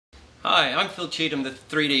Hi, I'm Phil Cheatham, the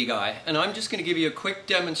 3D guy, and I'm just going to give you a quick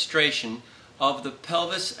demonstration of the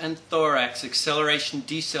pelvis and thorax acceleration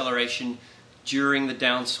deceleration during the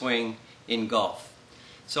downswing in golf.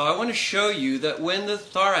 So I want to show you that when the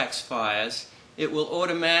thorax fires, it will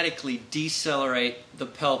automatically decelerate the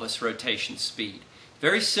pelvis rotation speed.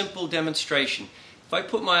 Very simple demonstration. If I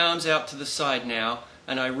put my arms out to the side now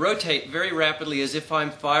and I rotate very rapidly as if I'm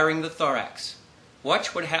firing the thorax,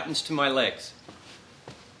 watch what happens to my legs.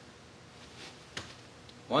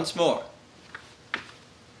 Once more.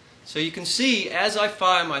 So you can see as I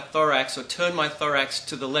fire my thorax or turn my thorax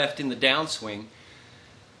to the left in the downswing,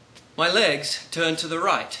 my legs turn to the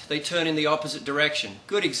right. They turn in the opposite direction.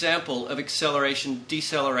 Good example of acceleration,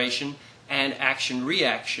 deceleration, and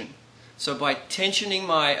action-reaction. So by tensioning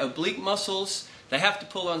my oblique muscles, they have to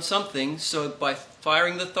pull on something, so by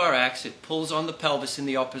firing the thorax, it pulls on the pelvis in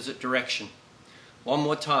the opposite direction. One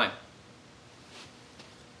more time.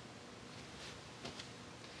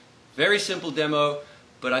 Very simple demo,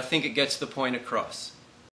 but I think it gets the point across.